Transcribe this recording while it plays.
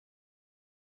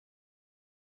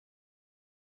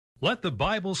Let the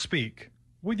Bible Speak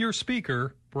with your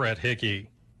speaker, Brett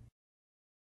Hickey.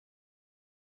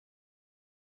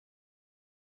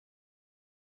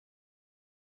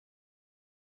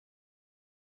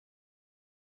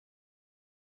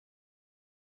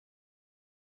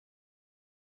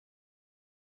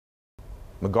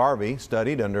 McGarvey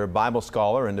studied under Bible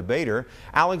scholar and debater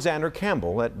Alexander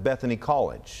Campbell at Bethany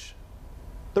College.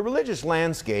 The religious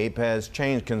landscape has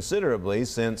changed considerably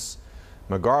since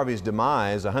McGarvey's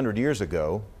demise 100 years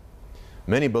ago.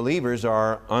 Many believers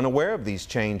are unaware of these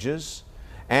changes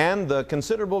and the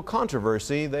considerable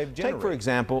controversy they've generated. Take, for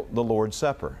example, the Lord's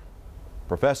Supper.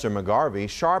 Professor McGarvey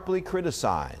sharply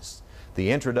criticized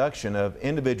the introduction of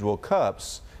individual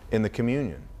cups in the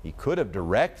communion. He could have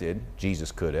directed,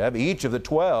 Jesus could have, each of the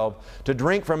 12 to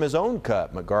drink from his own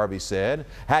cup, McGarvey said,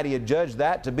 had he judged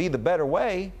that to be the better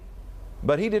way.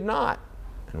 But he did not.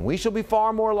 And we shall be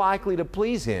far more likely to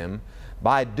please him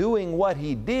by doing what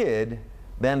he did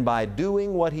than by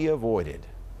doing what he avoided.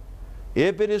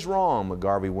 If it is wrong,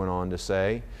 McGarvey went on to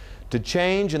say, to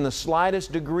change in the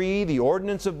slightest degree the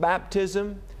ordinance of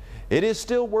baptism, it is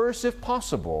still worse, if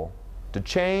possible, to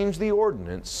change the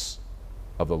ordinance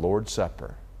of the Lord's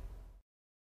Supper.